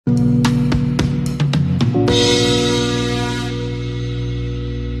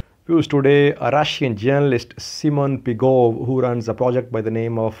news today, a Russian journalist, Semen, Pegov, who runs a project by the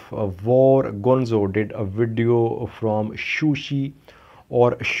name of War Gonzo, did a video from Shushi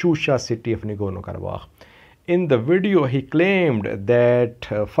or Shusha city of Nagorno Karabakh. In the video, he claimed that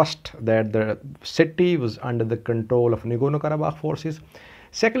first, that the city was under the control of Nagorno Karabakh forces.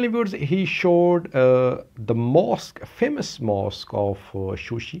 Secondly, he showed the mosque, famous mosque of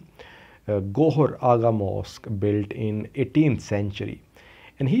Shushi, Govhar Agha mosque, built in 18th century.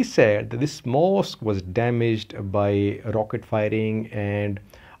 And he said that this mosque was damaged by rocket firing and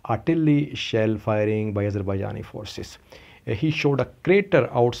artillery shell firing by Azerbaijani forces. He showed a crater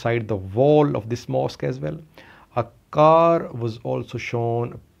outside the wall of this mosque as well. A car was also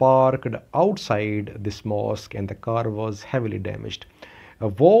shown parked outside this mosque, and the car was heavily damaged.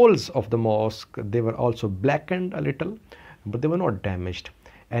 Walls of the mosque, they were also blackened a little, but they were not damaged.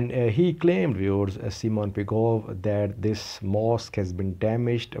 And he claimed, viewers, Semen Pegov, that this mosque has been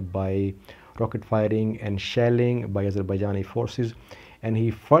damaged by rocket firing and shelling by Azerbaijani forces. And he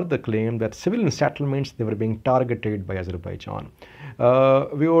further claimed that civilian settlements, they were being targeted by Azerbaijan.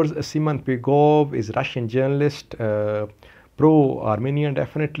 Viewers, Semen Pegov is a Russian journalist, pro-Armenian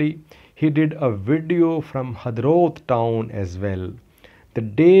definitely. He did a video from Hadrot town as well. The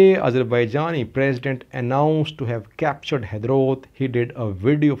day Azerbaijani president announced to have captured Hadrot, he did a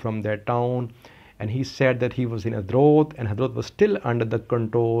video from that town, and he said that he was in Hadrot and Hadrot was still under the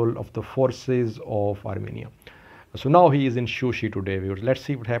control of the forces of Armenia. So now he is in Shushi today, viewers. Let's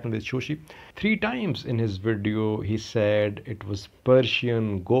see what happened with Shushi. 3 times in his video he said it was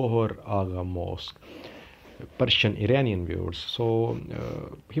Persian Govhar Agha mosque, Persian Iranian, viewers. So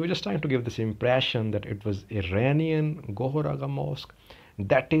he was just trying to give this impression that it was Iranian Govhar Agha mosque.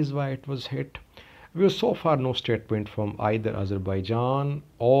 That is why it was hit. We have so far no statement from either Azerbaijan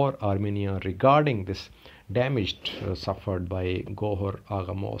or Armenia regarding this damage suffered by Govhar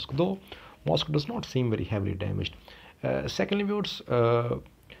Agha mosque, though mosque does not seem very heavily damaged. Secondly, viewers,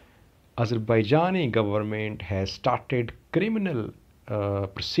 Azerbaijani government has started criminal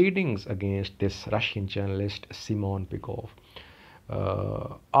proceedings against this Russian journalist Semen Pegov.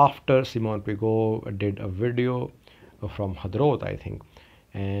 After Semen Pegov did a video from Hadrot, I think,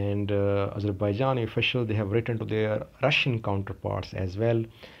 and Azerbaijani officials, they have written to their Russian counterparts as well.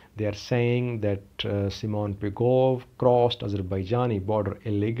 They are saying that Semen Pegov crossed Azerbaijani border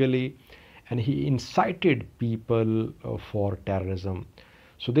illegally and he incited people for terrorism.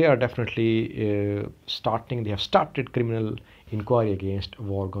 So they are definitely they have started criminal inquiry against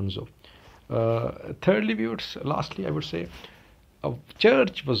War Gonzo. Thirdly, viewers, lastly, I would say, a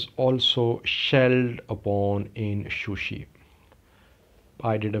church was also shelled upon in Shushi.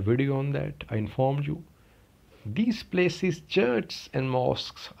 I did a video on that. I informed you. These places, churches and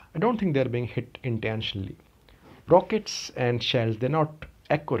mosques, I don't think they're being hit intentionally. Rockets and shells, they're not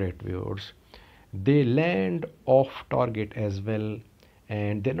accurate, viewers. They land off target as well,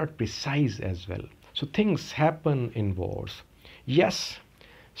 and they're not precise as well. So things happen in wars. Yes,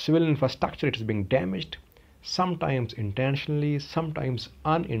 civil infrastructure is being damaged, sometimes intentionally, sometimes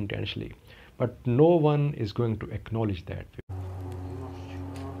unintentionally, but no one is going to acknowledge that.